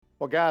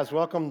Well, guys,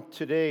 welcome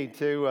today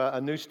to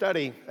a new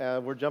study.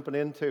 We're jumping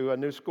into a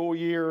new school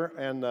year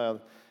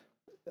and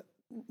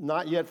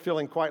not yet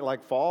feeling quite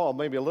like fall,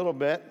 maybe a little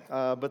bit,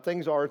 but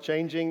things are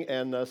changing,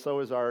 and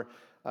so is our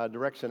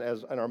direction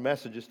and our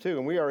messages too.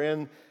 And we are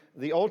in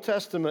the Old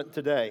Testament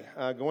today,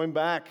 going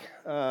back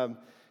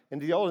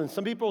into the Old. And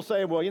some people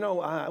say, well, we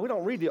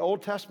don't read the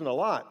Old Testament a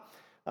lot,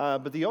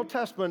 but the Old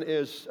Testament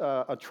is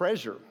a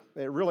treasure.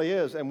 It really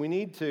is, and we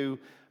need to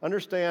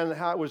understand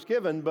how it was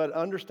given, but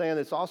understand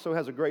it also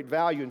has a great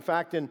value. In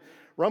fact, in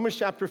Romans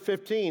chapter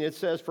 15, it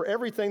says, "For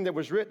everything that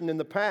was written in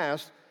the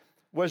past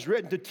was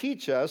written to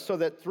teach us, so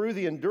that through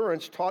the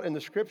endurance taught in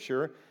the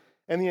Scripture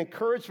and the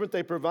encouragement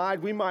they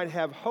provide, we might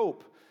have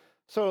hope."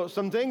 So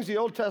some things the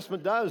Old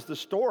Testament does, the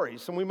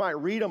stories, and we might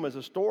read them as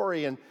a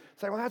story and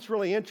say, well, that's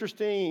really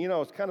interesting.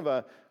 It's kind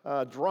of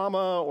a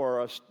drama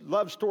or a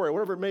love story,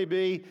 whatever it may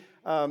be.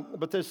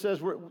 But this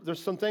says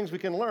there's some things we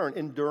can learn.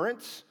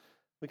 Endurance.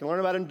 We can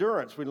learn about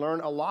endurance. We learn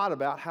a lot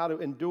about how to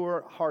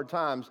endure hard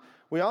times.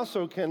 We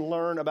also can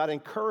learn about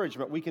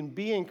encouragement. We can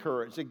be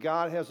encouraged that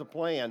God has a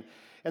plan.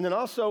 And then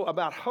also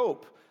about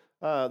hope,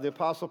 the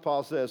Apostle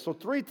Paul says. So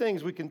 3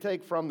 things we can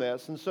take from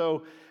this. And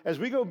so as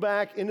we go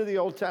back into the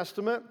Old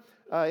Testament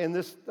in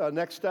this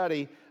next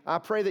study, I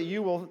pray that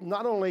you will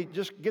not only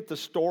just get the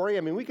story.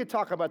 I mean, we could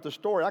talk about the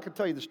story. I could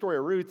tell you the story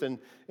of Ruth in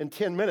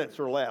 10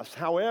 minutes or less.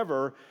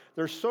 However,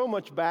 there's so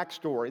much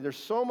backstory. There's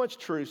so much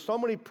truth, so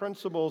many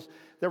principles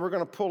that we're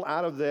going to pull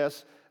out of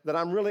this that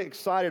I'm really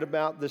excited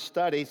about this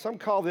study. Some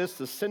call this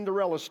the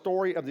Cinderella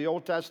story of the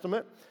Old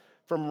Testament,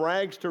 from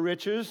rags to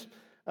riches.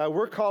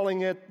 We're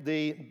calling it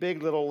the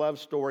Big Little Love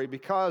Story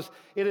because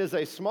it is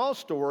a small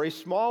story,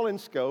 small in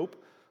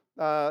scope.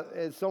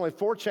 It's only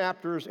 4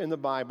 chapters in the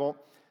Bible,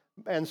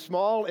 and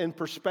small in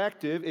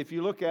perspective. If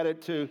you look at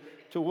it to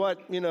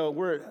what,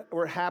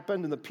 where it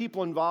happened and the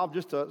people involved,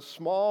 just a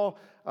small,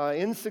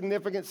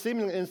 insignificant,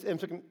 seemingly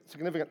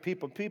insignificant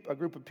a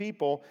group of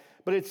people,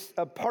 but it's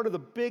a part of the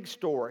big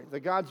story, the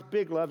God's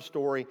big love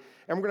story.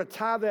 And we're going to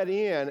tie that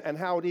in and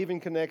how it even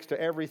connects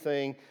to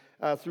everything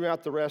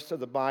throughout the rest of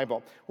the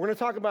Bible. We're going to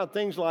talk about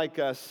things like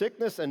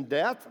sickness and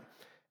death,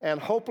 and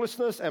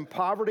hopelessness and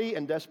poverty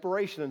and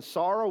desperation and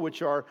sorrow,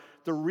 which are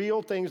the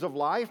real things of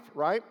life,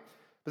 right?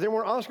 But then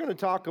we're also going to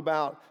talk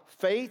about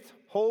faith,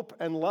 hope,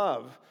 and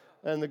love,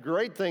 and the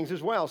great things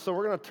as well. So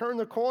we're going to turn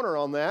the corner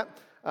on that,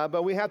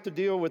 but we have to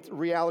deal with the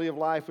reality of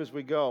life as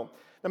we go.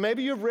 Now,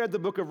 maybe you've read the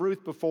book of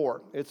Ruth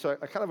before. It's a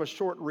kind of a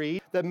short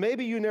read that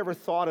maybe you never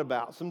thought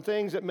about, some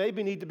things that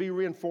maybe need to be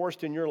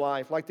reinforced in your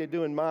life like they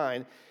do in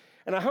mine.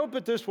 And I hope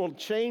that this will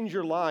change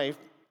your life,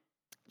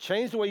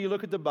 change the way you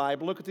look at the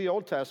Bible, look at the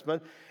Old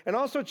Testament, and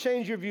also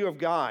change your view of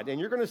God. And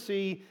you're going to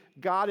see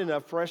God in a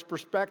fresh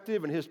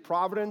perspective and His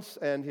providence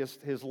and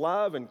His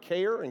love and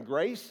care and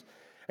grace.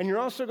 And you're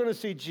also going to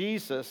see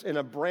Jesus in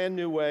a brand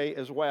new way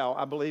as well,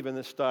 I believe, in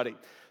this study.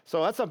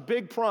 So that's a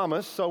big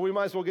promise, so we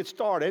might as well get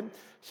started.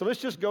 So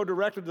let's just go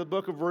directly to the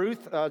book of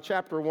Ruth,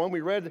 chapter 1. We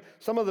read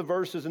some of the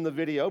verses in the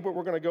video, but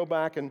we're going to go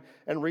back and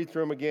read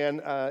through them again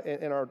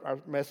in our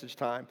message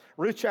time.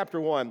 Ruth chapter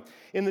 1.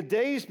 In the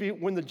days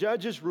when the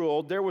judges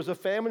ruled, there was a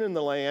famine in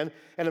the land,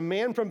 and a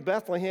man from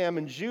Bethlehem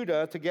in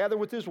Judah, together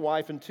with his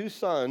wife and 2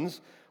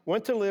 sons,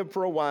 went to live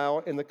for a while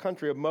in the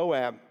country of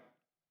Moab.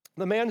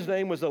 The man's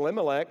name was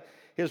Elimelech.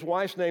 His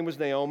wife's name was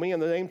Naomi,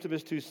 and the names of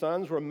his 2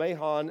 sons were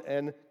Mahlon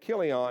and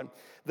Chilion.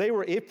 They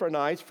were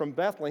Ephraimites from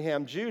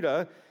Bethlehem,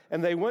 Judah,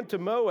 and they went to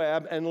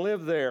Moab and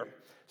lived there.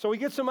 So we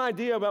get some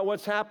idea about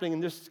what's happening in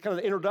this kind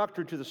of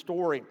introductory to the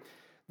story.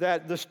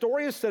 That the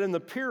story is set in the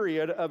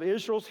period of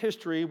Israel's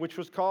history, which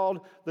was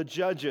called the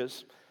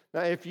Judges.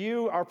 Now, if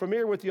you are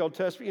familiar with the Old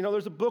Testament,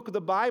 there's a book of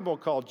the Bible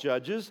called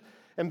Judges,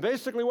 and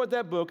basically what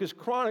that book is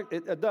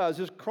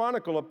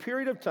chronicle a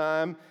period of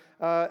time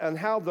and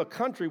how the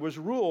country was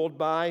ruled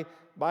by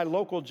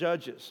local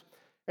judges.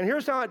 And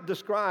here's how it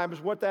describes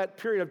what that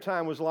period of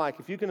time was like.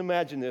 If you can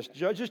imagine this,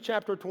 Judges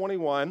chapter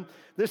 21,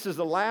 this is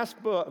the last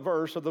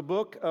verse of the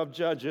book of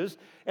Judges,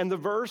 and the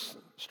verse,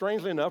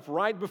 strangely enough,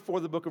 right before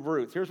the book of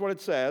Ruth. Here's what it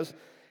says.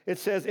 It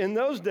says, "In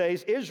those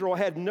days, Israel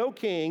had no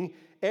king.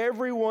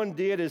 Everyone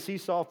did as he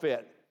saw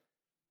fit."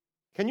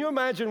 Can you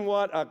imagine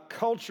what a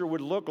culture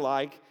would look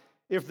like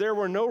if there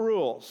were no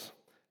rules?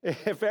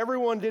 If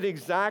everyone did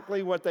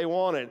exactly what they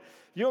wanted?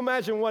 You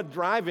imagine what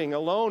driving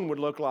alone would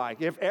look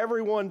like if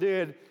everyone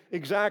did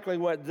exactly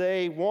what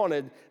they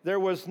wanted.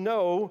 There was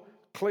no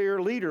clear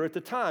leader at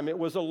the time. It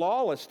was a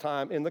lawless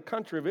time in the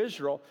country of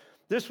Israel.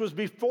 This was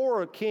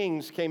before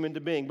kings came into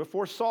being,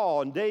 before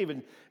Saul and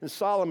David and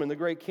Solomon, the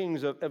great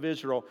kings of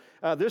Israel.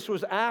 This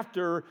was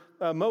after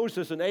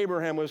Moses and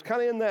Abraham. It was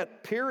kind of in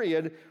that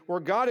period where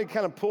God had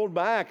kind of pulled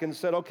back and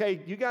said, okay,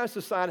 you guys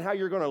decide how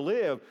you're going to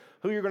live,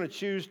 who you're going to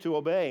choose to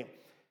obey.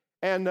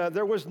 And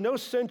there was no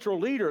central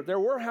leader. There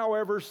were,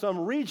 however,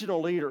 some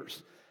regional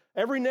leaders.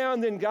 Every now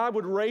and then, God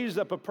would raise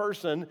up a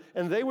person,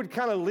 and they would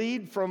kind of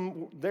lead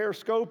from their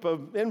scope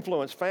of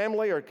influence,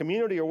 family or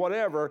community or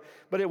whatever,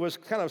 but it was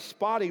kind of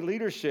spotty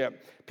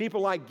leadership. People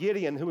like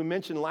Gideon, who we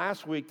mentioned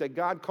last week, that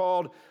God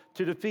called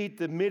to defeat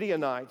the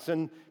Midianites.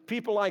 And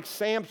people like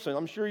Samson,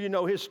 I'm sure you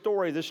know his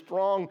story, this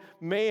strong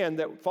man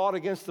that fought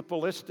against the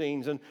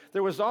Philistines. And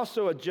there was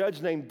also a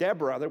judge named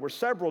Deborah. There were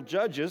several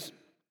judges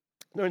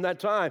during that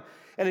time.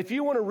 And if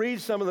you want to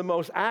read some of the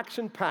most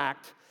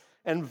action-packed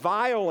and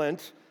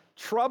violent,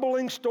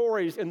 troubling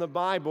stories in the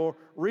Bible,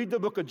 read the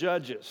book of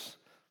Judges.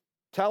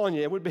 Telling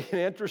you, it would be an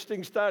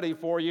interesting study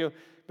for you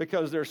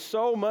because there's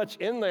so much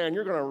in there, and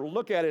you're going to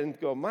look at it and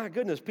go, my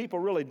goodness, people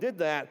really did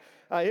that.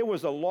 It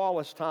was a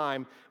lawless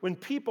time when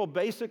people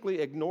basically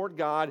ignored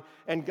God,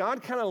 and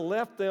God kind of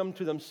left them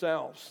to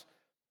themselves.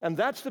 And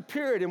that's the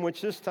period in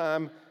which this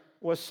time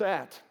was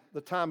set,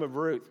 the time of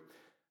Ruth.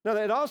 Now,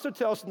 it also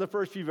tells us in the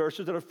first few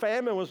verses that a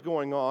famine was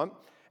going on,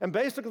 and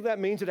basically that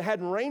means that it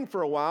hadn't rained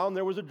for a while, and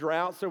there was a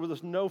drought, so there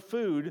was no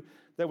food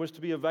that was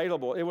to be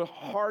available. It was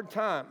hard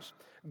times.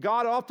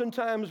 God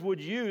oftentimes would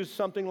use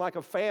something like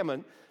a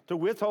famine to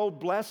withhold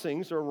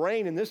blessings, or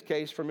rain in this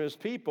case, from his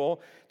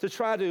people to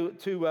try to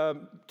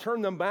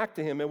turn them back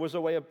to him. It was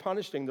a way of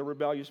punishing the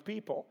rebellious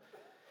people.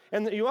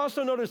 And you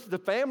also notice the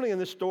family in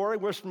this story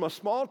was from a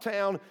small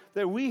town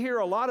that we hear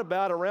a lot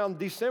about around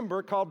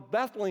December called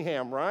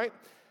Bethlehem, right?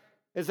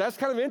 That's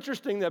kind of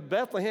interesting that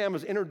Bethlehem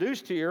is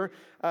introduced here.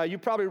 You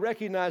probably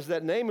recognize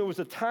that name. It was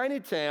a tiny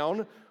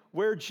town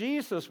where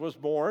Jesus was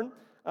born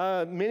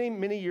many,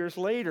 many years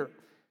later.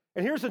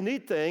 And here's the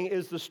neat thing,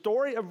 is the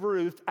story of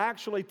Ruth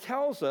actually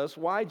tells us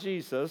why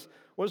Jesus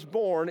was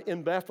born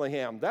in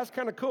Bethlehem. That's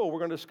kind of cool. We're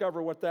going to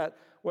discover what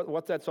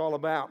that's all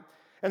about.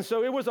 And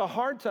so it was a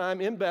hard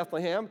time in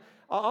Bethlehem.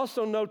 I'll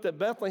also note that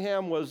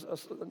Bethlehem was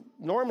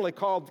normally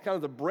called kind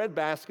of the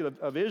breadbasket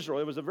of Israel.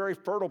 It was a very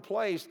fertile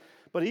place,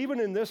 but even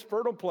in this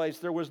fertile place,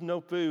 there was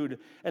no food,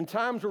 and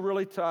times were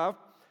really tough.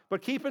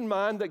 But keep in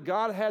mind that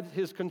God had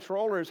his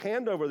control or his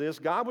hand over this.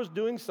 God was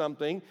doing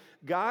something.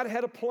 God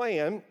had a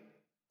plan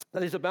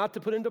that he's about to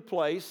put into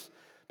place,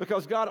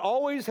 because God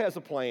always has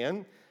a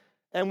plan.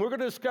 And we're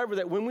going to discover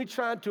that when we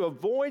try to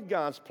avoid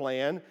God's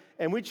plan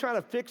and we try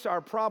to fix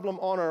our problem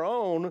on our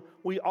own,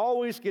 we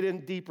always get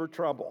in deeper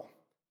trouble.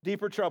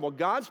 Deeper trouble.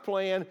 God's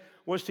plan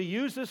was to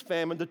use this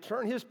famine to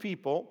turn his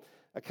people,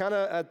 kind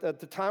of at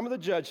the time of the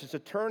judges, to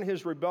turn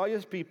his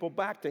rebellious people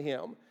back to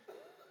him.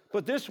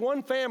 But this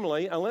one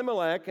family,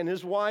 Elimelech and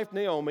his wife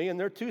Naomi and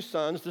their two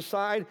sons,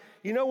 decide,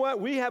 you know what,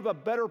 we have a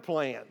better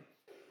plan.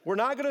 We're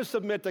not going to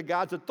submit to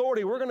God's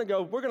authority. We're going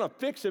to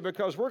fix it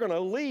because we're going to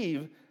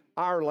leave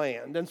our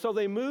land. And so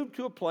they moved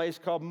to a place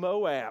called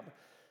Moab.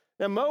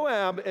 Now,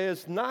 Moab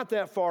is not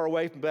that far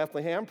away from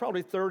Bethlehem,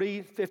 probably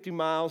 30, 50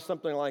 miles,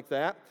 something like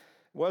that.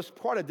 It was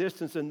quite a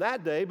distance in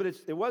that day, but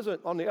it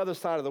wasn't on the other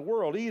side of the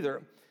world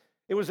either.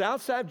 It was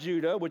outside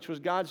Judah, which was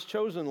God's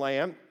chosen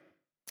land,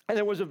 and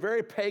it was a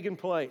very pagan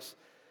place.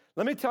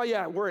 Let me tell you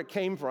where it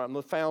came from,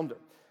 the founder.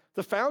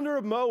 The founder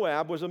of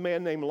Moab was a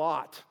man named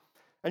Lot.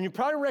 And you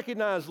probably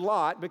recognize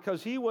Lot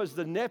because he was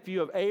the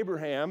nephew of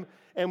Abraham,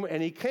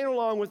 and he came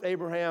along with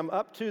Abraham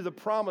up to the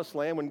promised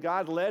land when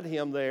God led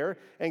him there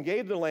and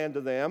gave the land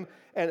to them.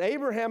 And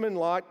Abraham and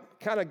Lot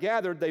kind of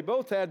gathered. They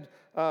both had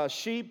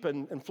sheep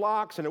and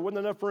flocks, and there wasn't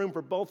enough room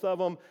for both of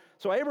them.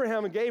 So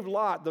Abraham gave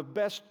Lot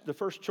the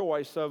first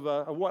choice of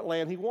what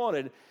land he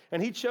wanted.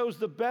 And he chose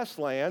the best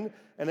land,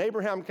 and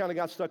Abraham kind of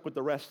got stuck with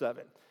the rest of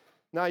it.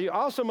 Now, you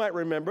also might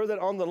remember that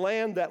on the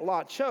land that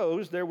Lot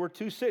chose, there were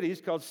two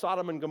cities called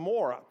Sodom and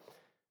Gomorrah.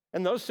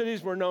 And those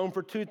cities were known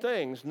for two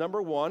things.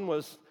 Number one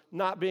was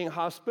not being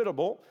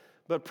hospitable,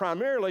 but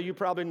primarily, you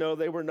probably know,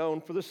 they were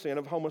known for the sin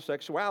of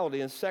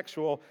homosexuality and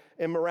sexual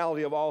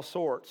immorality of all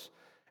sorts.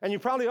 And you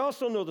probably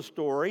also know the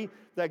story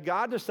that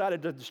God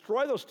decided to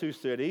destroy those two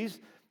cities,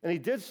 and he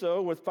did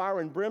so with fire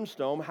and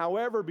brimstone.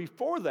 However,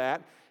 before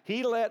that,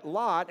 he let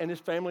Lot and his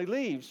family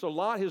leave. So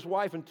Lot, his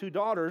wife, and two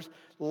daughters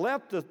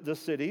left the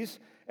cities,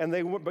 and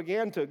they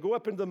began to go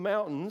up into the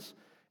mountains.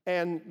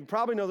 And you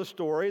probably know the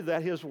story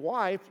that his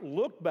wife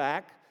looked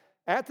back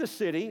at the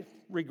city,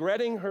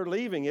 regretting her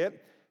leaving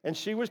it, and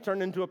she was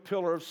turned into a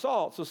pillar of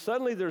salt. So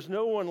suddenly there's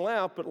no one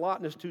left but Lot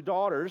and his two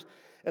daughters,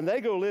 and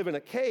they go live in a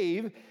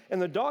cave, and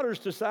the daughters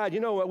decide, you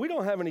know what, we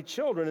don't have any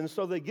children, and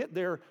so they get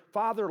their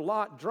father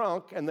Lot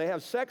drunk, and they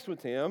have sex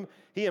with him.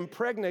 He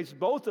impregnates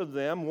both of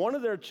them. One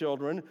of their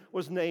children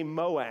was named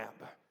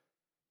Moab.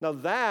 Now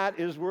that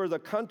is where the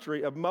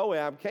country of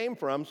Moab came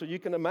from, so you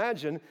can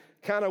imagine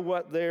kind of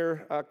what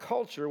their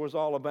culture was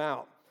all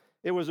about.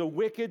 It was a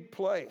wicked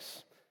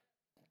place,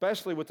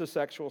 especially with the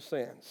sexual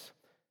sins.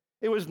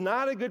 It was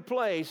not a good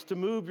place to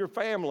move your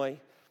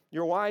family,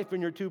 your wife,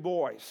 and your two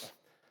boys.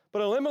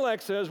 But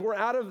Elimelech says, we're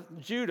out of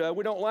Judah.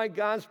 We don't like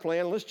God's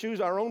plan. Let's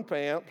choose our own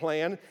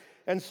plan.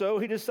 And so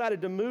he decided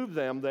to move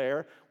them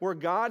there where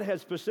God had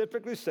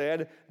specifically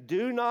said,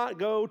 do not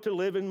go to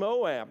live in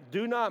Moab.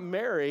 Do not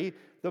marry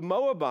the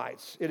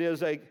Moabites. It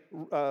is a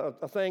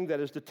thing that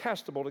is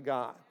detestable to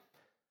God.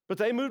 But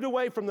they moved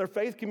away from their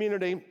faith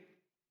community,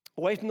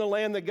 away from the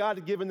land that God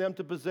had given them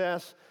to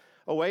possess,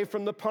 away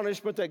from the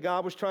punishment that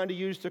God was trying to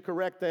use to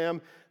correct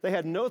them. They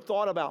had no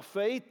thought about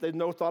faith. They had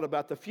no thought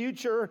about the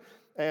future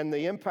and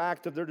the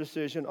impact of their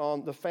decision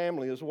on the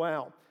family as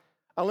well.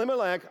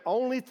 Elimelech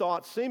only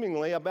thought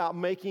seemingly about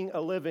making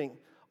a living,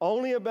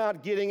 only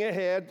about getting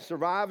ahead,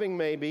 surviving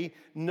maybe,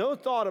 no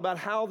thought about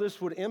how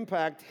this would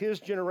impact his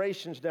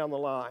generations down the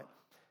line.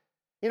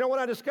 You know, what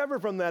I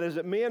discovered from that is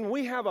that, men,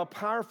 we have a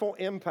powerful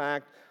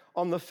impact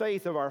on the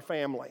faith of our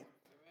family. Amen.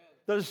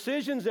 The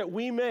decisions that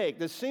we make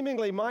that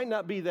seemingly might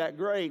not be that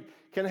great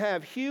can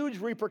have huge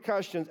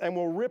repercussions and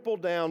will ripple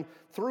down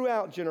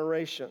throughout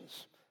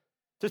generations.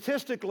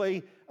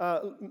 Statistically,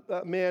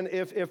 men,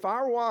 if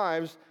our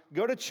wives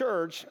go to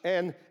church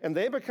and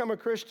they become a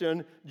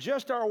Christian,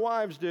 just our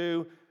wives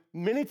do,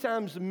 many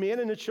times the men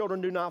and the children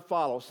do not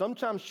follow.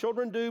 Sometimes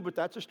children do, but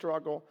that's a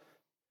struggle.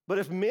 But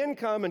if men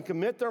come and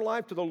commit their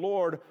life to the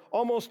Lord,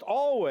 almost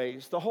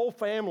always the whole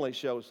family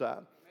shows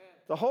up. Amen.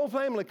 The whole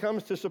family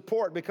comes to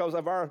support because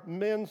of our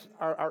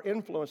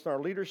influence and our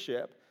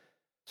leadership.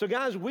 So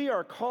guys, we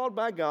are called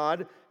by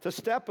God to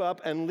step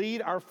up and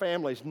lead our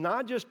families,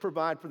 not just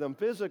provide for them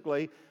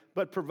physically,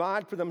 but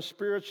provide for them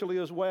spiritually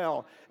as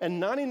well.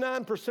 And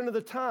 99% of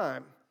the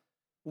time,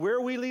 where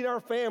we lead our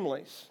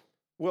families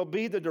will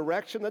be the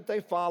direction that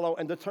they follow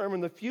and determine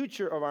the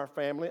future of our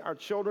family, our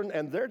children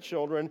and their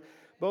children,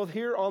 both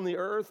here on the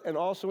earth and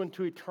also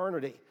into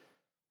eternity.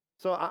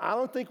 So I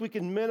don't think we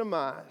can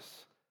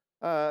minimize,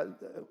 I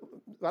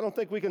don't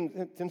think we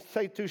can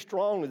say too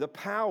strongly the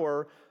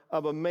power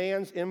of a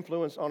man's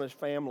influence on his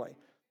family.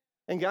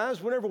 And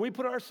guys, whenever we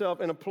put ourselves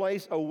in a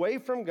place away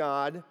from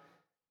God,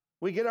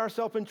 we get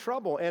ourselves in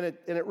trouble, and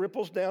it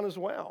ripples down as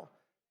well.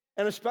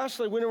 And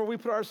especially whenever we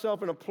put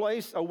ourselves in a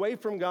place away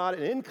from God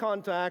and in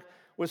contact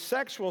with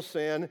sexual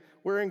sin,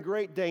 we're in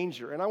great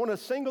danger. And I want to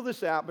single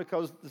this out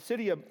because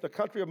the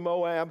country of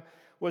Moab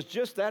was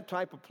just that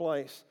type of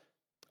place.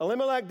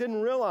 Elimelech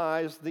didn't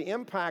realize the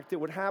impact it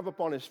would have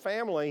upon his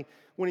family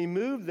when he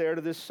moved there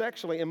to this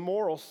sexually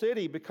immoral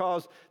city,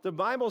 because the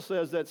Bible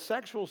says that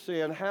sexual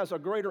sin has a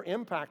greater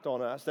impact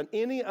on us than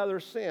any other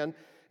sin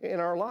in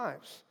our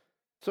lives.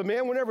 So,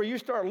 man, whenever you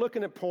start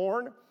looking at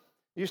porn,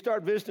 you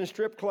start visiting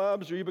strip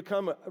clubs, or you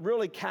become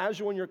really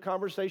casual in your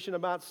conversation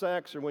about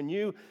sex, or when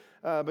you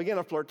begin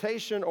a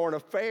flirtation or an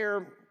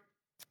affair,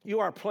 you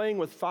are playing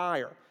with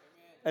fire. Amen.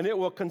 And it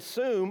will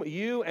consume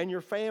you and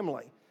your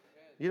family. Amen.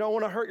 You don't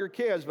want to hurt your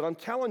kids, but I'm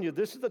telling you,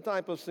 this is the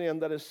type of sin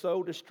that is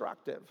so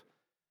destructive.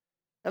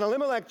 And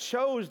Elimelech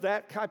chose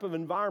that type of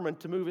environment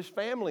to move his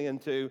family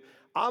into.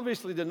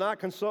 Obviously did not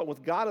consult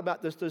with God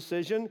about this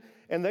decision,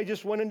 and they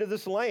just went into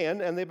this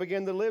land and they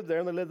began to live there,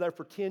 and they lived there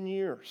for 10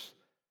 years.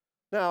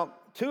 Now,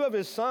 two of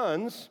his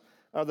sons,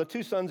 the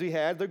two sons he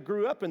had, they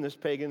grew up in this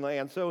pagan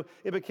land, so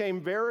it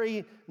became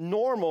very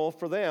normal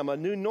for them, a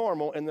new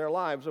normal in their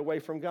lives away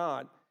from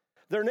God.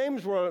 Their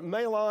names were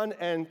Mahlon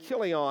and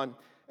Chilion.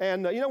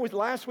 And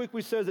last week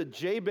we said that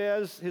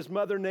Jabez, his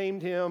mother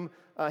named him,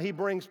 he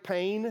brings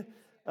pain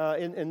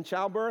in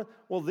childbirth.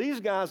 Well,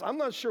 these guys, I'm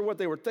not sure what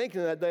they were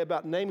thinking that day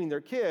about naming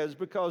their kids,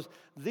 because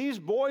these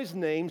boys'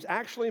 names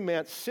actually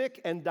meant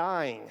sick and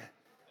dying.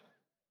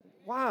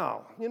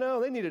 Wow,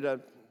 they needed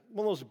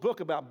one of those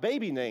books about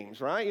baby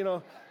names, right?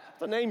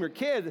 To name your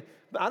kid.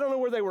 I don't know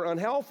whether they were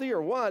unhealthy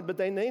or what, but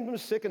they named them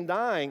sick and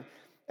dying.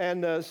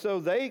 And so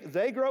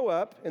they grow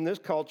up in this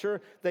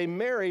culture. They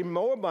marry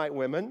Moabite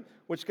women,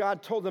 which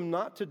God told them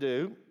not to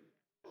do.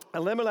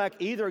 Elimelech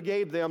either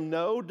gave them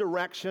no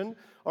direction,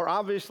 or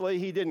obviously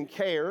he didn't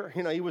care.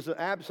 He was an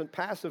absent,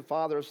 passive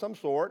father of some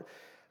sort.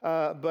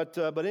 But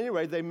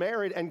anyway, they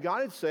married, and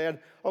God had said,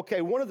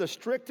 okay, one of the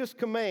strictest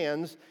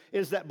commands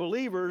is that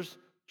believers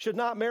should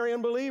not marry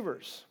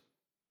unbelievers.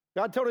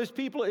 God told his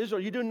people,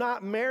 Israel, you do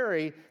not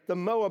marry the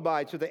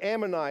Moabites or the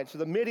Ammonites or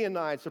the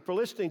Midianites, the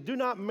Philistines. Do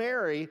not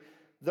marry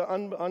the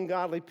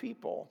ungodly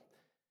people.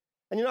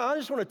 And I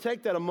just want to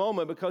take that a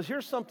moment, because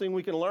here's something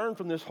we can learn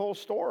from this whole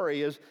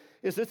story is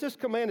that this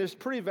command is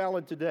pretty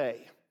valid today.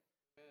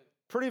 Amen.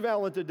 Pretty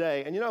valid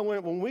today. And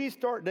when we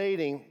start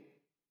dating,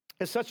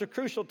 it's such a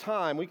crucial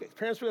time.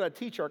 Parents, we got to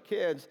teach our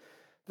kids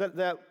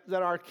that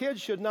our kids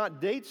should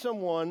not date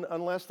someone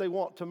unless they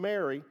want to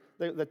marry,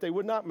 that they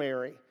would not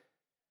marry.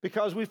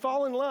 Because we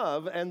fall in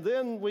love, and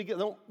then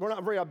we're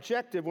not very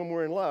objective when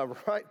we're in love,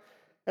 right?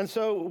 And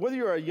so whether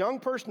you're a young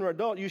person or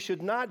adult, you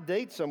should not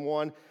date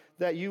someone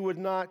that you would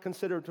not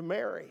consider to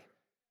marry,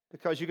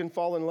 because you can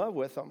fall in love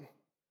with them.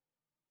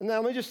 And now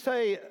let me just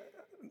say,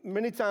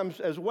 many times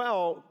as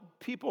well,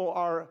 people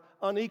are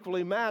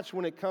unequally matched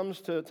when it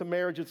comes to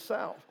marriage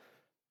itself.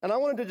 And I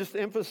wanted to just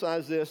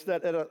emphasize this,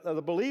 that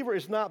the believer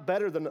is not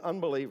better than the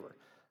unbeliever.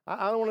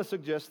 I don't want to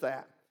suggest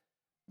that.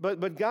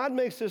 But God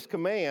makes this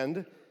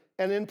command,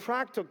 and in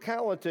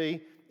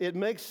practicality, it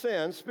makes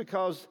sense,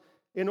 because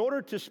in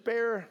order to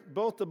spare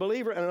both the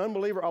believer and an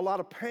unbeliever a lot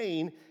of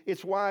pain,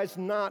 it's wise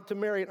not to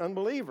marry an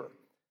unbeliever.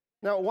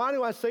 Now, why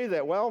do I say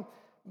that? Well,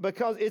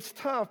 because it's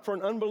tough for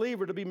an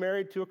unbeliever to be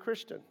married to a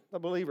Christian, a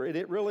believer.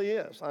 It really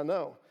is, I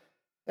know.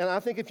 And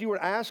I think if you were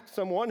to ask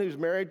someone who's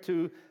married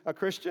to a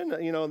Christian,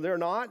 they're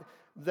not,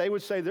 they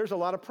would say there's a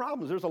lot of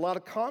problems. There's a lot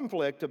of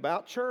conflict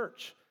about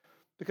church,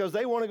 because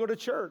they want to go to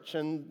church,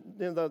 and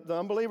the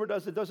unbeliever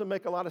it doesn't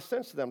make a lot of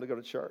sense to them to go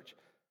to church.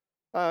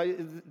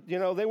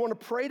 They want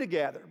to pray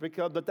together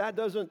but that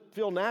doesn't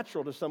feel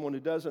natural to someone who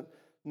doesn't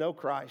know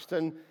Christ.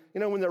 And,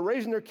 when they're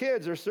raising their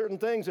kids, there's certain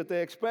things that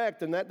they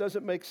expect, and that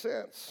doesn't make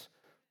sense.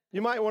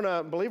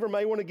 A believer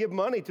may want to give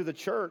money to the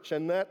church,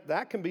 and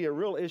that can be a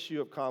real issue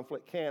of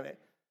conflict, can it?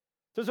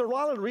 So there's a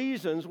lot of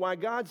reasons why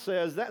God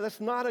says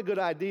that's not a good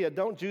idea.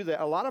 Don't do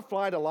that. A lot of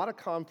fight, a lot of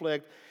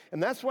conflict.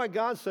 And that's why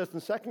God says in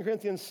 2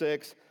 Corinthians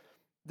 6,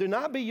 do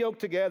not be yoked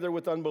together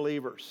with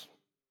unbelievers.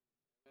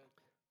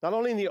 Not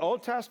only in the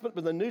Old Testament,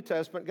 but the New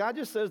Testament, God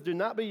just says do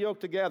not be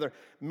yoked together.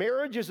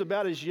 Marriage is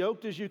about as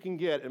yoked as you can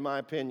get, in my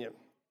opinion.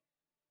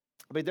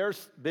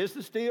 There's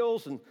business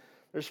deals and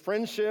there's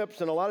friendships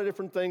and a lot of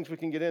different things we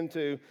can get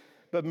into.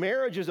 But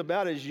marriage is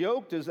about as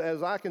yoked as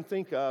I can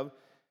think of.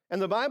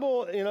 And the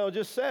Bible,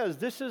 just says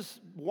this is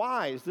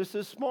wise, this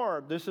is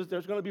smart, there's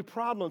going to be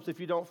problems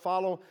if you don't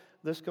follow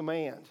this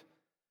command.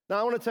 Now,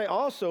 I want to tell you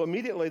also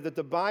immediately that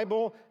the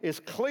Bible is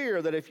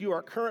clear that if you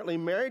are currently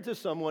married to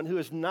someone who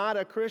is not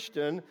a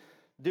Christian,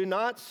 do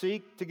not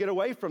seek to get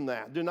away from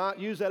that. Do not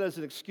use that as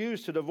an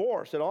excuse to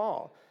divorce at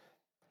all.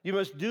 You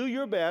must do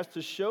your best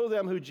to show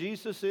them who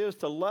Jesus is,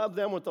 to love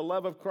them with the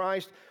love of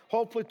Christ,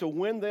 hopefully to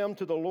win them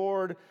to the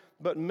Lord,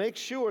 but make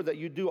sure that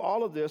you do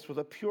all of this with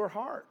a pure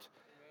heart.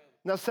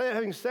 Now,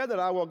 having said that,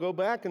 I will go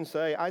back and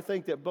say, I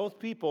think that both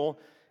people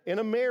in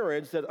a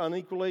marriage that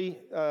unequally,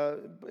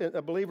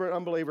 a believer and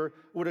unbeliever,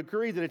 would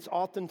agree that it's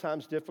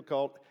oftentimes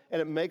difficult, and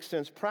it makes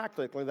sense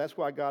practically. That's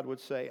why God would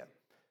say it.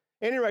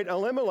 At any rate,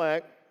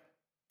 Elimelech,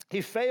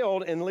 he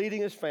failed in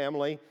leading his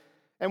family,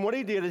 and what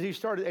he did is he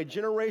started a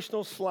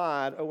generational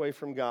slide away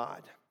from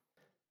God.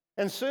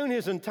 And soon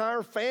his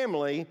entire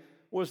family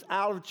was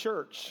out of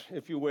church,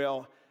 if you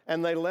will,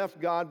 and they left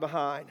God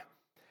behind.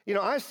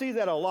 I see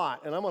that a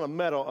lot, and I'm going to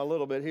meddle a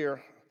little bit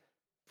here.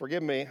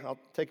 Forgive me, I'll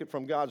take it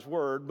from God's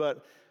word,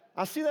 but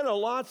I see that a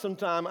lot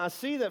sometimes. I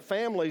see that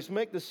families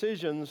make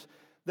decisions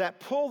that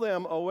pull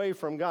them away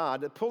from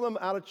God, that pull them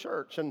out of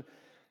church. And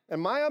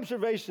my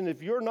observation,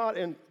 if you're not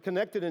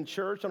connected in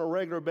church on a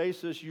regular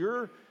basis,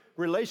 your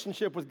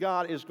relationship with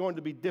God is going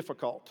to be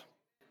difficult.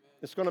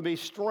 It's going to be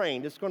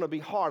strained. It's going to be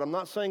hard. I'm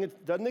not saying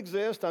it doesn't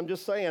exist. I'm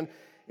just saying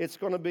it's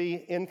going to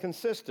be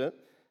inconsistent,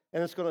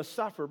 and it's going to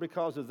suffer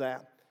because of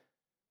that.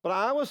 But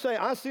I will say,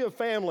 I see a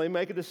family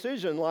make a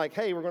decision like,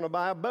 hey, we're going to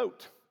buy a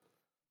boat.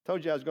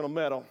 Told you I was going to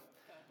meddle.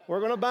 We're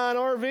going to buy an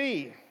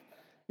RV.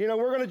 We're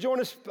going to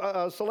join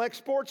a select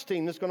sports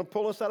team that's going to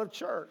pull us out of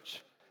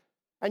church.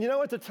 And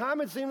at the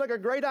time it seemed like a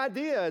great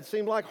idea. It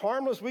seemed like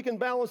harmless, we can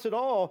balance it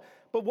all.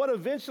 But what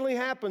eventually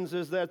happens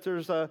is that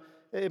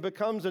it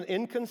becomes an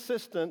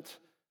inconsistent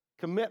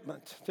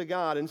commitment to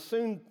God. And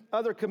soon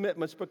other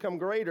commitments become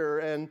greater.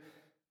 And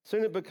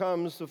soon it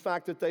becomes the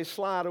fact that they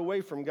slide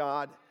away from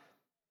God.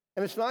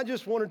 And it's not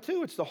just one or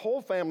two, it's the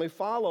whole family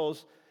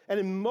follows. And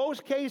in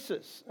most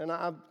cases, and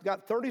I've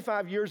got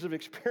 35 years of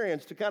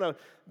experience to kind of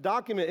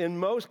document, in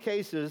most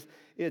cases,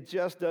 it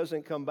just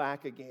doesn't come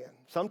back again.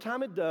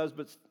 Sometimes it does,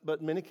 but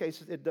in many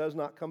cases, it does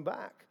not come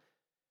back.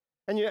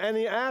 And you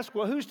ask,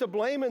 well, who's to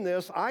blame in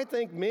this? I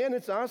think, men,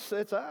 it's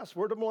us.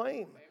 We're to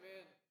blame.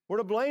 Amen. We're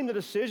to blame. The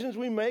decisions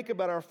we make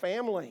about our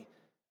family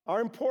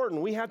are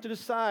important. We have to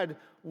decide,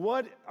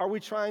 what are we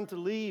trying to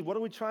leave? What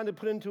are we trying to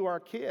put into our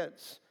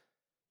kids?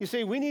 You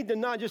see, we need to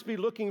not just be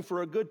looking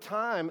for a good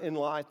time in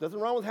life. Nothing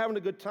wrong with having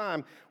a good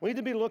time. We need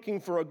to be looking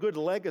for a good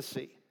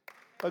legacy.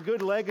 A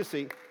good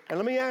legacy. And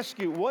let me ask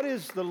you, what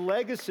is the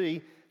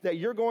legacy that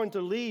you're going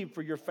to leave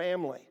for your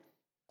family,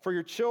 for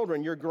your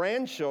children, your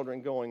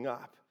grandchildren going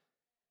up?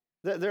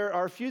 There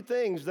are a few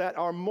things that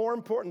are more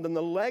important than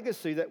the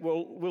legacy that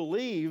we'll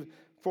leave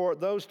for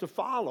those to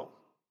follow.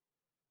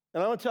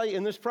 And I want to tell you,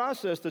 in this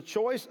process, the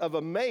choice of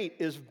a mate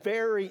is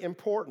very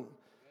important.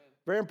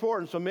 Very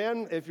important. So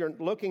men, if you're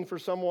looking for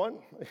someone,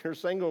 if you're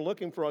single,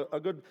 looking for a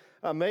good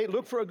mate,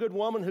 look for a good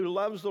woman who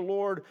loves the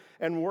Lord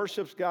and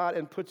worships God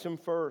and puts him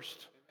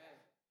first.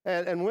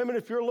 And women,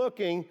 if you're look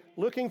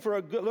for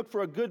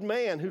a good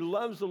man who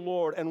loves the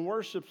Lord and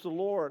worships the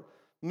Lord.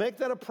 Make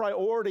that a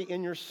priority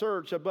in your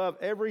search above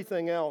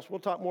everything else. We'll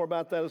talk more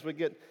about that as we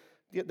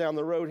get down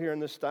the road here in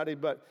this study.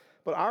 But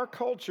our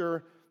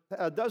culture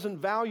doesn't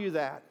value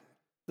that.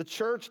 The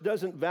church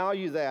doesn't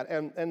value that,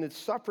 and it's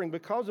suffering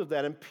because of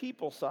that, and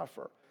people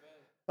suffer.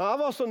 Now, I've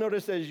also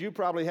noticed, as you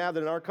probably have,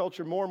 that in our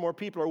culture, more and more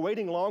people are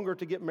waiting longer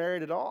to get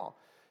married at all.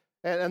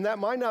 And that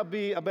might not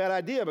be a bad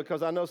idea,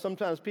 because I know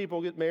sometimes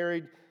people get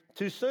married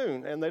too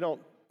soon, and they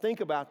don't think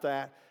about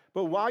that.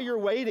 But while you're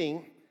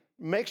waiting,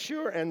 make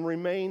sure and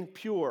remain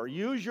pure.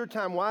 Use your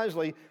time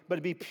wisely,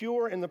 but be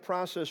pure in the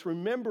process,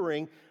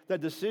 remembering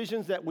that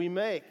decisions that we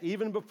make,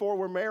 even before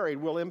we're married,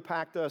 will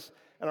impact us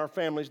and our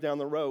families down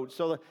the road.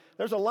 So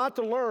there's a lot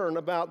to learn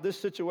about this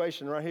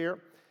situation right here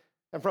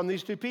and from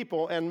these two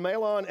people. And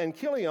Mahlon and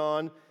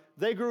Chilion,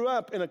 they grew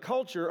up in a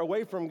culture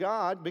away from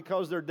God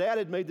because their dad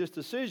had made this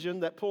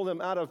decision that pulled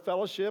them out of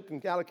fellowship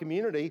and out of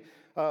community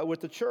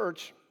with the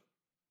church,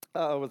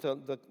 with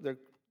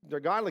their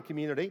godly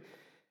community.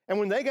 And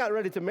when they got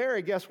ready to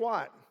marry, guess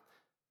what?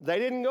 They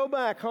didn't go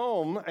back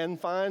home and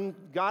find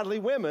godly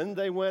women.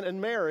 They went and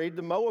married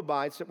the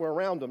Moabites that were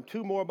around them,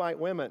 2 Moabite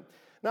women.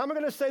 Now, I'm not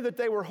going to say that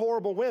they were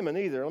horrible women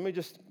either. Let me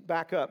just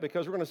back up,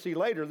 because we're going to see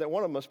later that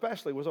one of them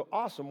especially was an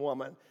awesome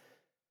woman.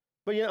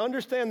 But you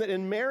understand that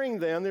in marrying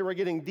them, they were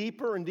getting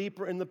deeper and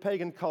deeper in the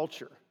pagan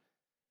culture.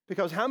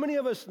 Because how many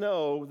of us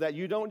know that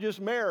you don't just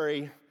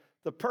marry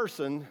the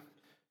person,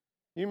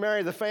 you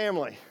marry the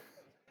family,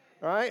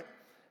 right?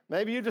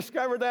 Maybe you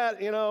discovered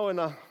that, in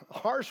a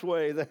harsh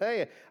way, that,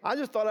 hey, I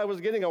just thought I was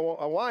getting a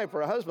wife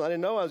or a husband. I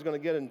didn't know I was going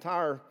to get an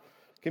entire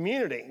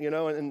community,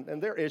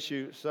 and their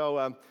issues. So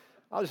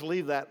I'll just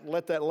leave that,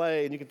 let that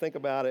lay, and you can think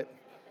about it.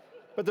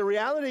 But the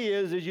reality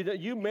is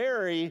you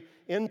marry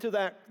into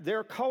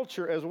their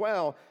culture as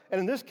well. And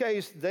in this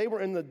case, they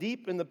were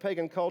deep in the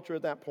pagan culture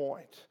at that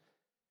point.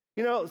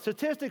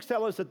 Statistics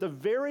tell us that the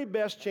very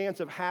best chance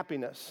of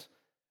happiness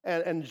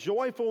and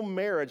joyful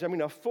marriage,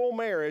 a full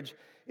marriage,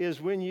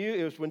 is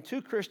when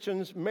 2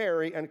 Christians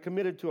marry and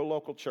committed to a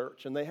local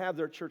church, and they have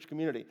their church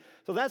community.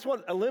 So that's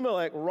what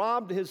Elimelech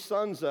robbed his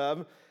sons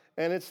of,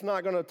 and it's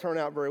not going to turn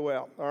out very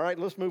well. All right,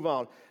 let's move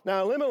on.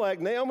 Now, Elimelech,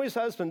 Naomi's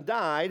husband,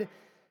 died,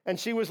 and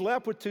she was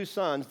left with 2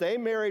 sons. They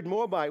married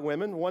Moabite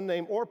women, one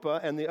named Orpah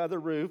and the other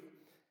Ruth.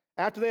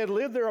 After they had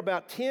lived there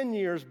about 10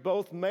 years,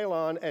 both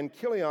Mahlon and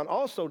Chilion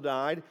also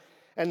died,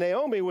 and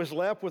Naomi was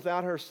left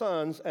without her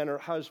sons and her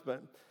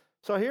husband.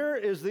 So here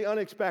is the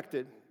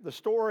unexpected. The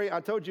story,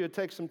 I told you, it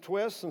takes some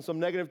twists and some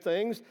negative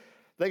things.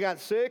 They got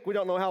sick. We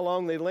don't know how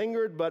long they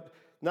lingered, but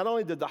not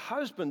only did the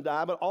husband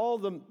die, but all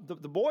the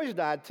boys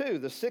died too.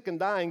 The sick and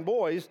dying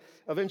boys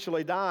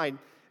eventually died.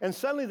 And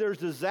suddenly there's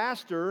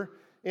disaster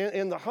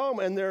in the home,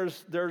 and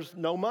there's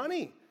no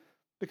money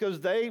because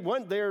they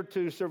went there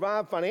to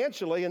survive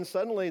financially, and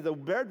suddenly the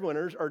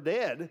breadwinners are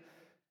dead,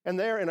 and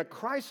they're in a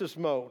crisis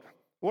mode.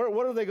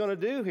 What are they going to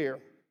do here?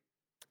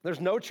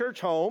 There's no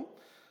church home.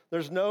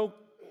 There's no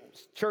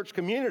church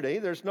community.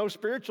 There's no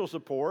spiritual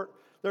support.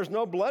 There's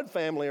no blood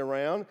family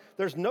around.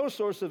 There's no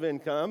source of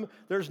income.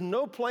 There's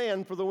no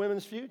plan for the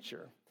women's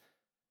future.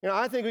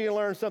 I think we can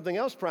learn something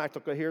else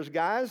practical here,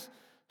 guys.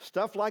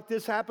 Stuff like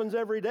this happens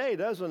every day,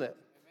 doesn't it?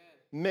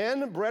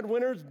 Men,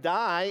 breadwinners,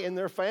 die in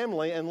their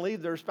family and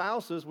leave their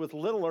spouses with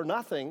little or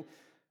nothing.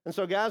 And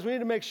so, guys, we need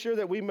to make sure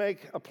that we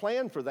make a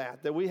plan for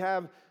that we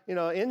have,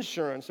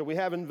 insurance, or we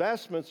have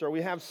investments, or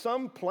we have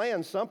some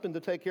plan, something to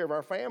take care of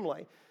our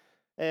family.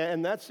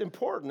 And that's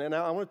important. And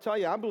I want to tell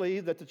you, I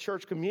believe that the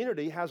church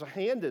community has a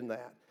hand in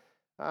that.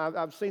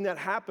 I've seen that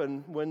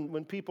happen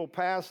when people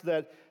pass,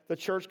 that the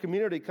church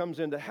community comes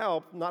in to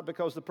help, not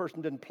because the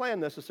person didn't plan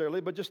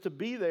necessarily, but just to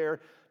be there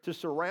to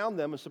surround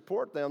them and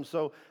support them.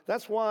 So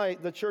that's why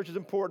the church is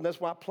important. That's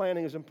why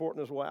planning is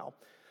important as well.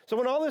 So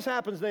when all this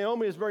happens,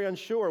 Naomi is very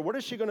unsure. What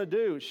is she going to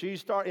do? She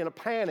starts in a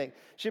panic.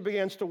 She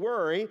begins to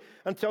worry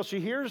until she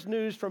hears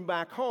news from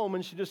back home,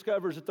 and she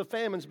discovers that the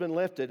famine's been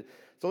lifted.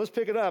 So let's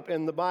pick it up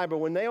in the Bible.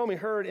 When Naomi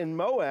heard in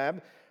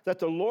Moab that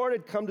the Lord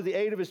had come to the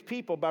aid of his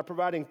people by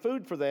providing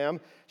food for them,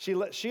 she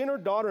and her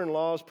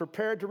daughter-in-laws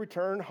prepared to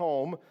return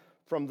home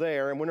from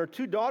there. And when with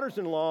her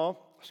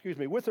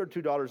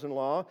 2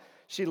 daughters-in-law,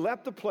 she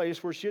left the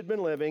place where she had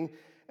been living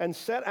and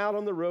set out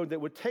on the road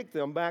that would take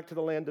them back to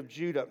the land of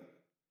Judah.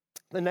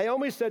 Then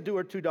Naomi said to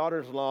her 2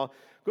 daughters-in-law,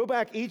 "Go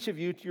back, each of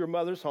you, to your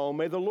mother's home.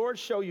 May the Lord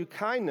show you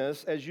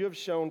kindness as you have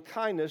shown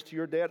kindness to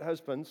your dead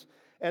husbands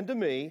and to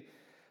me.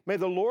 May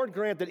the Lord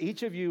grant that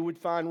each of you would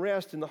find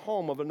rest in the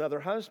home of another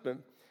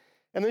husband."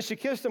 And then she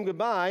kissed them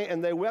goodbye,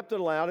 and they wept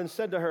aloud and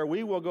said to her,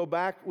 "We will go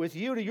back with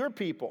you to your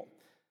people."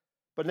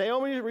 But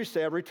Naomi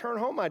said, "Return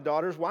home, my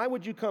daughters. Why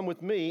would you come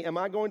with me? Am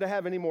I going to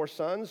have any more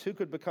sons who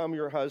could become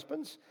your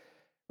husbands?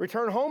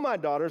 Return home, my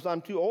daughters.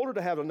 I'm too older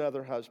to have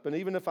another husband.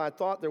 Even if I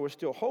thought there was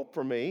still hope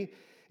for me,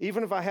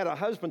 even if I had a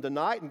husband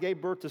tonight and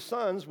gave birth to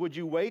sons, would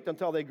you wait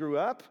until they grew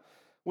up?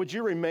 Would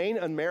you remain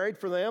unmarried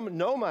for them?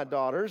 No, my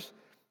daughters.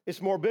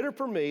 It's more bitter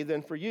for me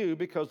than for you,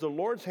 because the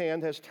Lord's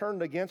hand has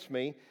turned against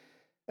me."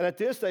 And at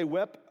this they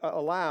wept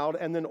aloud,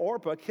 and then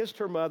Orpah kissed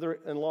her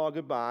mother-in-law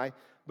goodbye,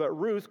 but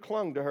Ruth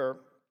clung to her.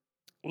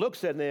 "Look,"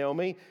 said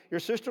Naomi,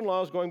 "your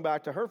sister-in-law is going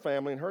back to her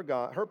family and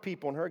her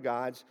people and her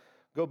gods.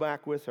 Go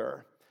back with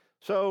her."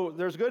 So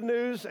there's good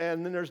news,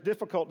 and then there's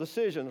difficult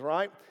decisions,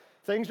 right?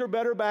 Things are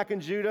better back in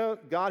Judah.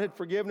 God had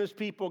forgiven his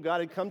people. God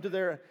had come to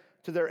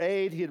their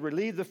aid. He had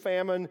relieved the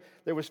famine.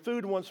 There was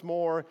food once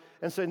more.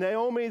 And so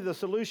Naomi, the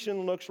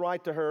solution looks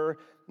right to her.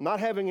 Not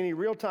having any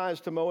real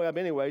ties to Moab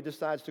anyway,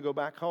 decides to go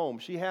back home.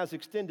 She has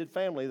extended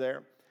family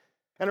there.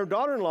 And her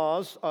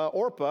daughter-in-laws,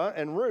 Orpah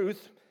and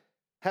Ruth,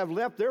 have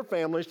left their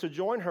families to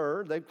join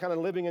her. They're kind of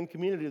living in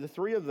community, the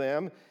 3 of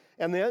them.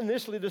 And they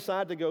initially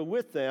decide to go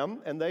with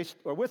them,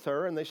 with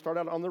her, and they start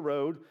out on the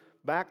road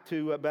back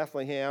to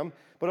Bethlehem.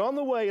 But on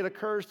the way, it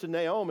occurs to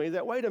Naomi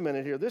that, wait a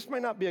minute here, this may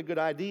not be a good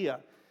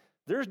idea.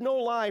 There's no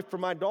life for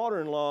my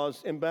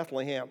daughter-in-laws in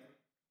Bethlehem.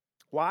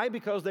 Why?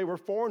 Because they were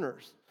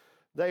foreigners.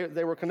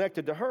 They were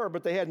connected to her,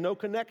 but they had no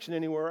connection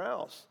anywhere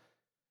else.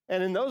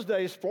 And in those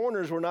days,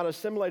 foreigners were not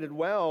assimilated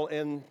well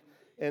in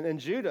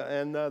Judah,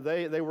 and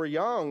they were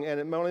young, and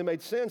it only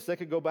made sense they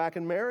could go back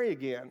and marry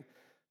again.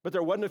 but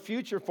there wasn't a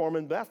future for them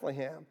in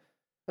Bethlehem.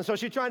 And so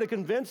she tried to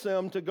convince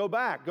them to go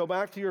back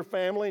to your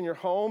family and your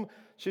home.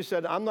 She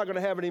said, I'm not going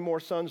to have any more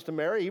sons to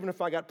marry. Even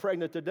if I got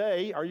pregnant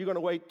today, are you going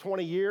to wait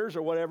 20 years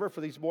or whatever for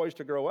these boys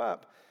to grow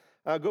up?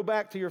 Go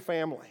back to your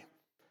family.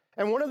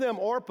 And one of them,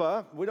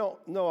 Orpah, we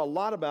don't know a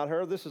lot about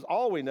her. This is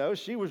all we know.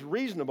 She was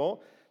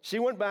reasonable. She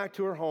went back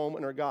to her home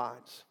and her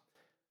gods.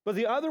 But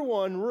the other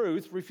one,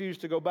 Ruth,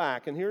 refused to go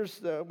back. And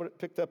here's what it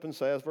picked up and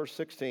says, verse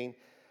 16.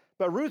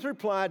 But Ruth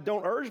replied,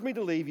 don't urge me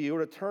to leave you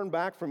or to turn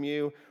back from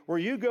you. Where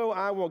you go,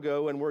 I will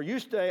go, and where you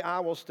stay,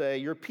 I will stay.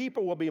 Your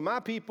people will be my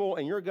people,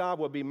 and your God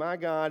will be my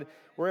God.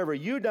 Wherever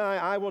you die,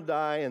 I will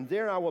die, and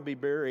there I will be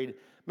buried.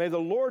 May the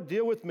Lord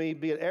deal with me,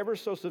 be it ever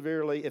so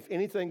severely, if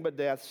anything but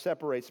death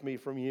separates me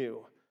from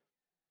you.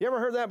 You ever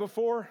heard that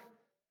before?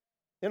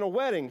 In a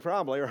wedding,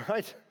 probably,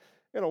 right?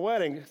 In a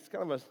wedding, it's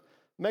kind of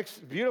a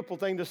beautiful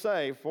thing to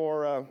say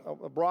for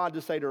a bride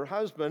to say to her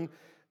husband,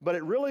 but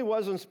it really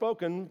wasn't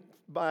spoken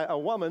by a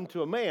woman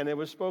to a man. It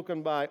was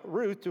spoken by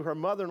Ruth to her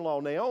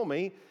mother-in-law,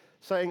 Naomi,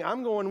 saying,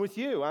 I'm going with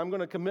you. I'm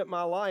going to commit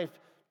my life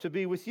to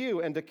be with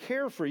you and to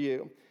care for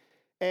you.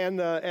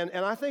 And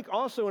I think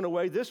also in a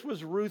way, this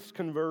was Ruth's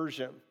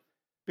conversion,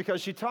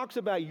 because she talks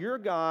about your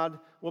God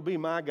will be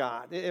my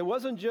God. It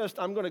wasn't just,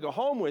 I'm going to go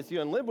home with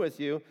you and live with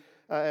you,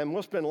 and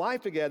we'll spend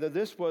life together.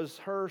 This was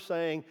her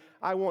saying,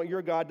 I want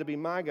your God to be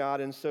my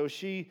God. And so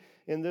she,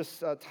 in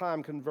this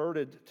time,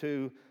 converted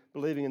to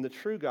believing in the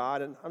true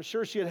God. And I'm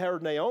sure she had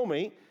heard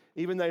Naomi,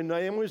 even though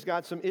Naomi's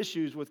got some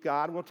issues with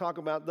God. We'll talk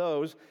about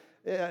those.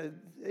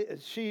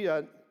 She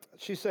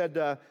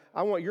said,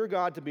 I want your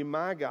God to be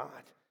my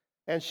God.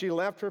 And she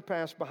left her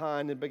past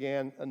behind and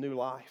began a new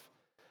life.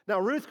 Now,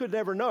 Ruth could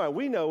never know it.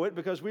 We know it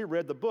because we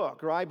read the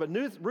book, right? But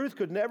Ruth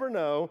could never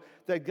know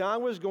that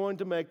God was going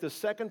to make the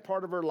second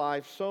part of her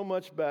life so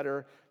much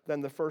better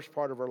than the first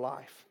part of her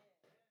life.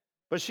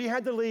 But she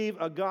had to leave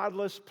a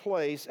godless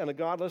place and a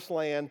godless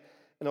land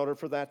in order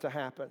for that to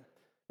happen.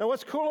 Now,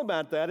 what's cool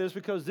about that is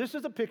because this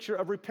is a picture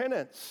of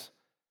repentance.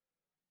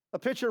 A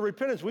picture of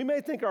repentance. We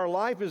may think our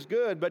life is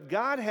good, but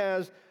God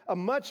has a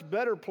much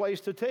better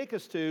place to take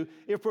us to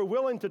if we're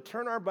willing to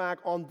turn our back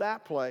on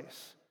that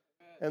place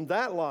and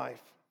that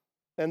life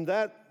and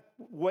that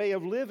way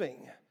of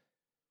living.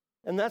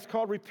 And that's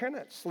called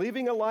repentance,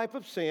 leaving a life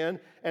of sin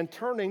and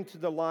turning to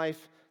the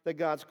life that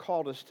God's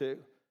called us to.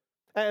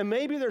 And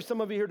maybe there's some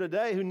of you here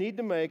today who need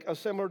to make a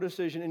similar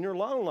decision in your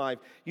own life.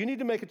 You need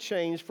to make a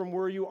change from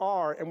where you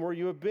are and where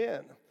you have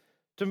been,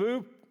 to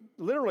move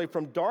literally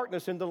from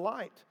darkness into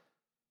light,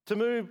 to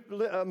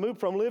move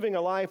from living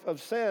a life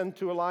of sin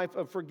to a life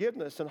of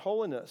forgiveness and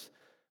holiness,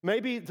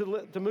 maybe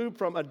to move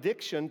from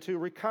addiction to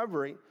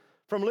recovery,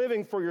 from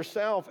living for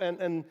yourself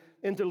and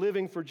into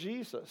living for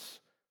Jesus.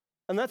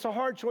 And that's a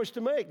hard choice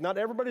to make. Not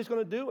everybody's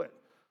going to do it.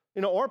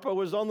 You know, Orpah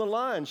was on the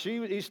line.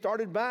 He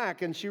started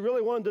back, and she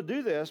really wanted to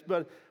do this,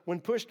 but when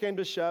push came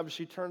to shove,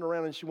 she turned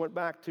around and she went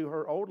back to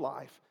her old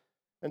life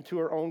and to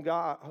her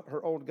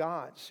old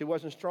gods. She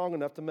wasn't strong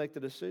enough to make the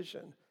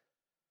decision.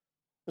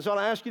 And so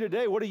I ask you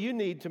today, what do you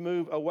need to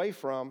move away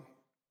from?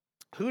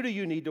 Who do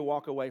you need to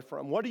walk away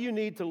from? What do you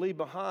need to leave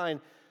behind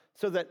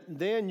so that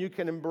then you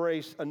can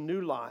embrace a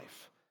new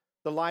life,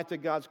 the life that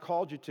God's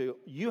called you to?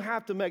 You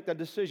have to make that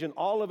decision.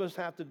 All of us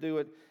have to do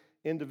it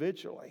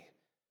individually.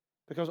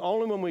 Because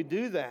only when we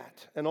do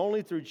that, and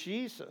only through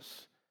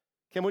Jesus,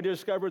 can we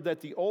discover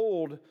that the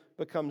old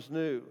becomes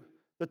new,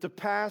 that the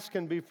past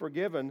can be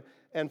forgiven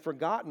and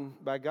forgotten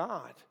by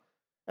God.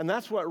 And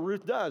that's what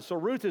Ruth does. So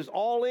Ruth is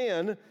all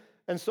in,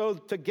 and so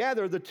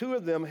together the two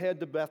of them head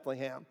to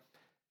Bethlehem.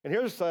 And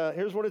here's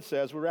what it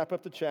says. We wrap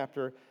up the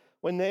chapter.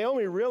 When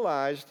Naomi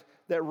realized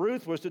that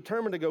Ruth was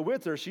determined to go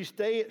with her, she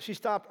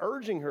stopped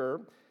urging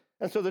her.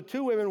 And so the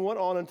two women went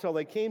on until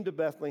they came to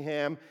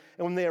Bethlehem.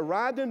 And when they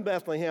arrived in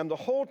Bethlehem, the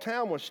whole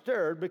town was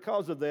stirred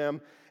because of them.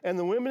 And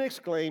the women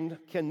exclaimed,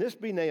 "Can this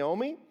be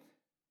Naomi?"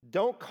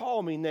 "Don't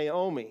call me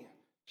Naomi,"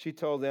 she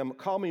told them.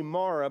 "Call me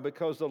Mara,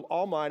 because the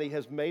Almighty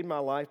has made my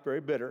life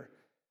very bitter.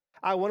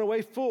 I went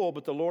away full,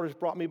 but the Lord has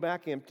brought me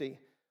back empty.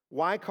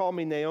 Why call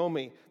me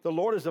Naomi? The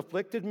Lord has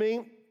afflicted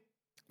me.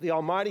 The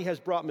Almighty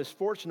has brought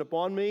misfortune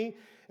upon me."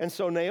 And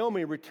so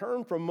Naomi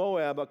returned from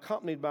Moab,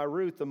 accompanied by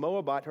Ruth the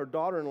Moabite, her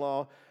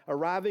daughter-in-law,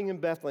 arriving in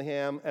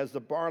Bethlehem as the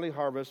barley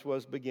harvest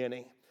was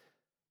beginning.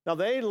 Now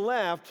they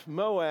left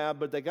Moab,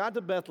 but they got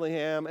to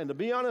Bethlehem, and to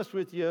be honest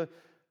with you,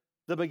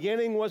 the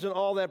beginning wasn't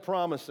all that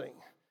promising,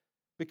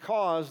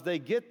 because they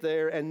get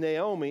there and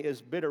Naomi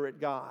is bitter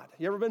at God.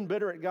 You ever been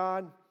bitter at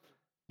God?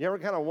 You ever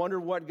kind of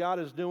wondered what God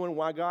is doing,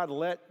 why God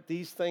let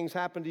these things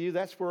happen to you?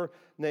 That's where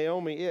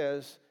Naomi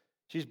is.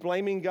 She's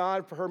blaming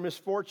God for her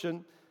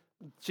misfortune.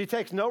 She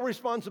takes no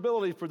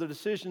responsibility for the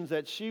decisions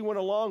that she went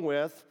along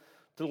with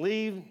to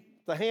leave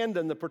the hand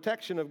and the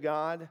protection of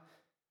God.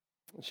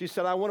 She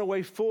said, "I went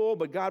away full,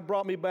 but God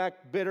brought me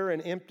back bitter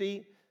and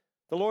empty.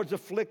 The Lord's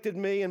afflicted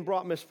me and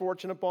brought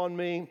misfortune upon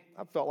me."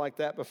 I've felt like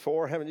that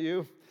before, haven't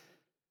you?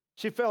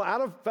 She fell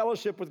out of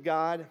fellowship with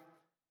God,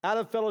 out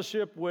of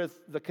fellowship with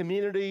the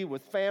community,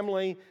 with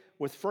family,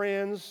 with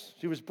friends.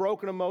 She was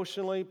broken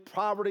emotionally,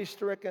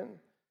 poverty-stricken.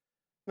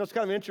 It's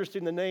kind of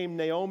interesting. The name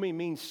Naomi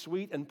means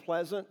sweet and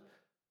pleasant,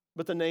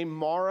 but the name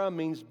Mara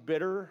means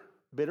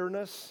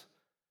bitterness.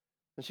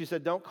 And she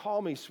said, don't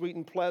call me sweet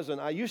and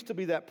pleasant. I used to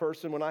be that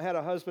person when I had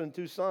a husband and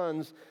 2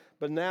 sons,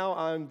 but now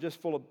I'm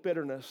just full of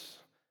bitterness.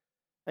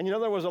 And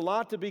there was a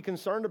lot to be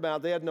concerned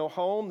about. They had no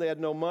home, they had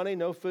no money,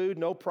 no food,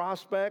 no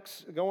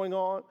prospects going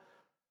on.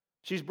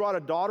 She's brought a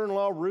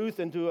daughter-in-law, Ruth,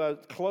 into a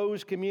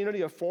closed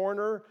community, a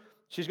foreigner.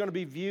 She's going to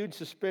be viewed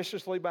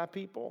suspiciously by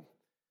people.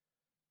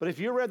 But if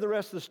you read the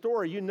rest of the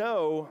story, you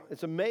know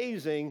it's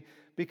amazing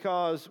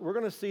because we're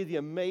going to see the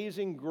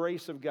amazing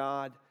grace of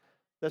God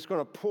that's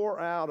going to pour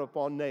out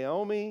upon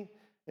Naomi,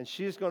 and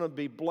she's going to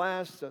be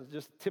blessed.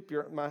 Just tip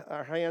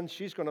our hands.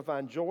 She's going to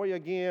find joy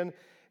again,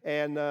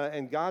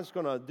 and God's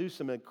going to do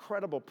some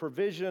incredible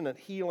provision and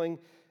healing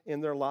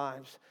in their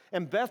lives.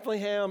 And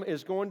Bethlehem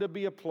is going to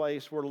be a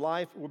place where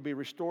life will be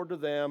restored to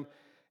them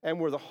and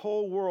where the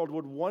whole world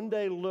would one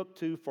day look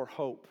to for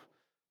hope,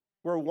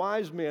 where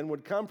wise men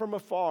would come from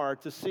afar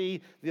to see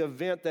the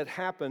event that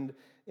happened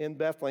in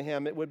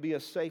Bethlehem. It would be a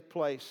safe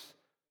place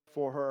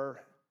for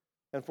her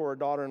and for her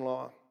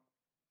daughter-in-law.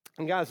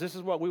 And guys, this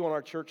is what we want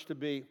our church to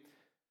be.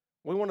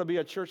 We want to be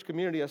a church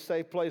community, a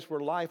safe place where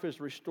life is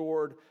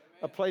restored,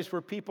 a place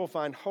where people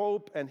find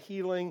hope and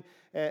healing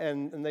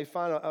and they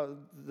find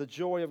the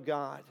joy of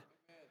God.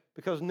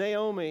 Because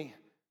Naomi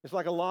is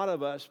like a lot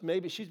of us.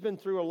 Maybe she's been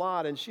through a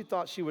lot and she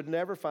thought she would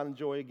never find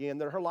joy again,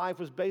 that her life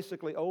was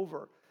basically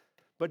over.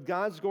 But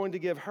God's going to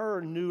give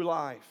her new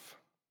life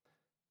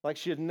like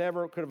she had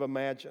never could have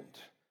imagined.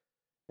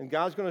 And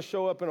God's going to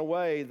show up in a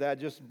way that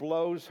just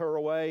blows her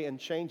away and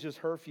changes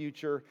her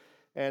future,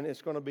 and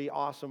it's going to be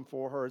awesome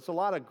for her. It's a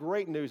lot of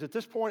great news. At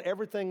this point,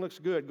 everything looks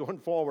good going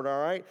forward, all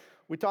right?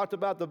 We talked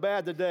about the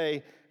bad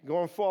today.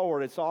 Going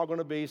forward, it's all going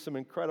to be some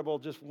incredible,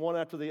 just one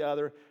after the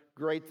other,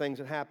 great things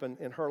that happen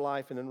in her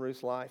life and in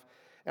Ruth's life.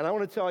 And I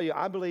want to tell you,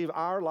 I believe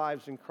our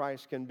lives in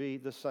Christ can be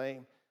the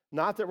same.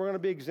 Not that we're going to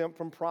be exempt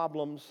from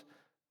problems,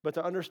 but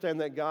to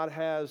understand that God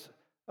has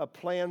a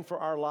plan for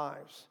our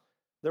lives.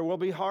 There will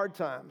be hard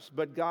times,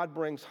 but God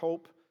brings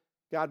hope,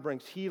 God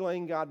brings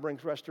healing, God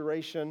brings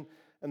restoration,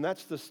 and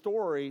that's the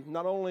story,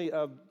 not only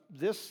of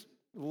this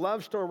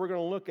love story we're going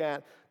to look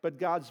at, but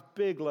God's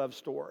big love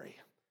story.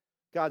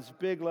 God's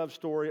big love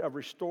story of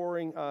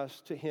restoring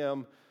us to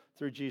Him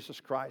through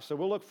Jesus Christ. So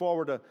we'll look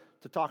forward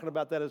to talking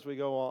about that as we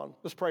go on.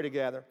 Let's pray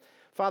together.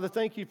 Father,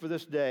 thank you for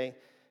this day.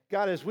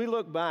 God, as we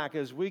look back,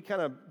 as we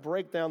kind of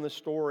break down the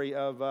story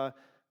of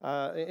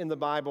in the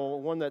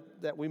Bible, one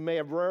that we may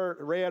have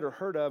read or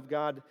heard of,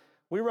 God,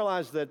 we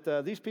realize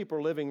that these people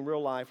are living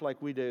real life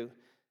like we do,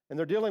 and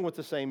they're dealing with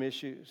the same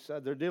issues.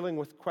 They're dealing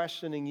with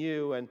questioning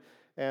you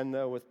and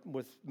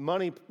with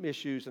money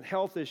issues and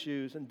health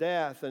issues and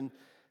death and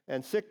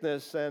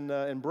sickness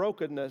and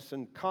brokenness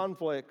and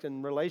conflict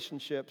and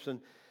relationships.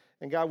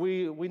 And God,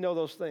 we know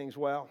those things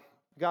well.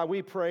 God,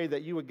 we pray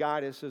that you would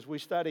guide us as we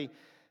study.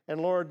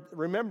 And Lord,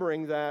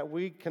 remembering that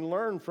we can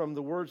learn from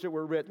the words that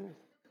were written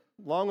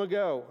long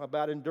ago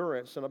about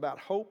endurance and about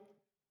hope,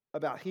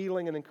 about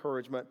healing and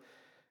encouragement.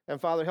 And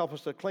Father, help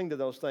us to cling to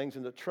those things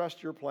and to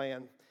trust your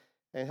plan.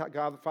 And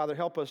God, Father,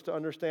 help us to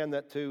understand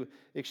that to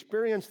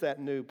experience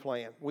that new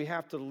plan, we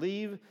have to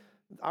leave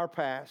our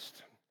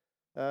past,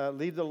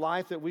 leave the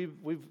life that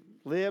we've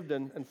lived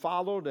and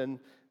followed and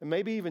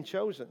maybe even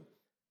chosen.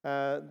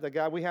 That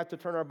God, we have to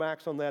turn our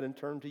backs on that and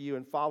turn to you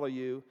and follow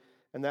you,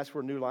 and that's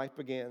where new life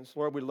begins.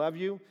 Lord, we love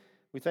you.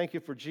 We thank you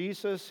for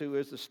Jesus, who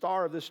is the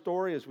star of this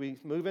story as we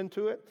move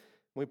into it.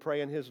 We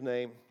pray in his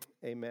name,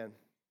 amen.